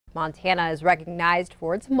Montana is recognized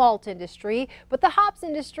for its malt industry, but the hops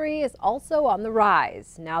industry is also on the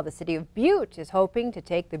rise. Now the city of Butte is hoping to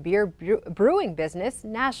take the beer brewing business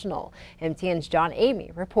national. MTN's John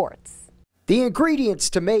Amy reports. The ingredients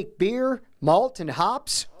to make beer, malt, and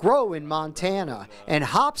hops grow in Montana, and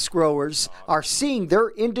hops growers are seeing their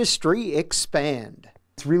industry expand.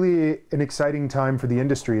 It's really an exciting time for the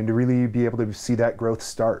industry and to really be able to see that growth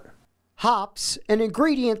start. Hops, an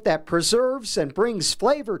ingredient that preserves and brings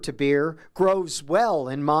flavor to beer, grows well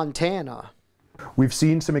in Montana. We've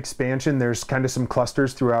seen some expansion. There's kind of some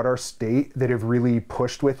clusters throughout our state that have really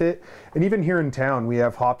pushed with it. And even here in town, we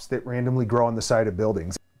have hops that randomly grow on the side of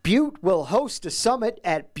buildings. Butte will host a summit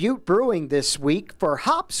at Butte Brewing this week for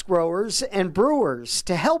hops growers and brewers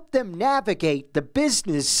to help them navigate the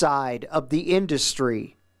business side of the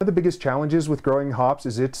industry. One of the biggest challenges with growing hops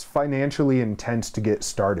is it's financially intense to get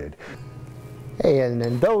started. Hey,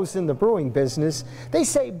 and those in the brewing business, they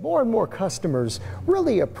say more and more customers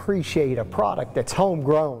really appreciate a product that's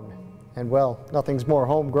homegrown. And well, nothing's more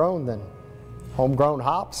homegrown than homegrown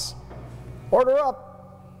hops. Order up.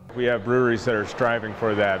 We have breweries that are striving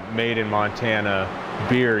for that made in Montana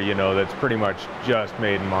beer, that's pretty much just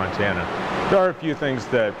made in Montana. There are a few things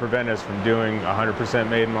that prevent us from doing 100%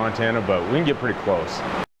 made in Montana, but we can get pretty close.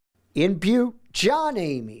 In Butte, John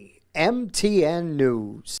Amy, MTN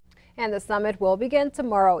News. And the summit will begin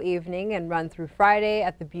tomorrow evening and run through Friday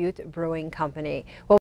at the Butte Brewing Company.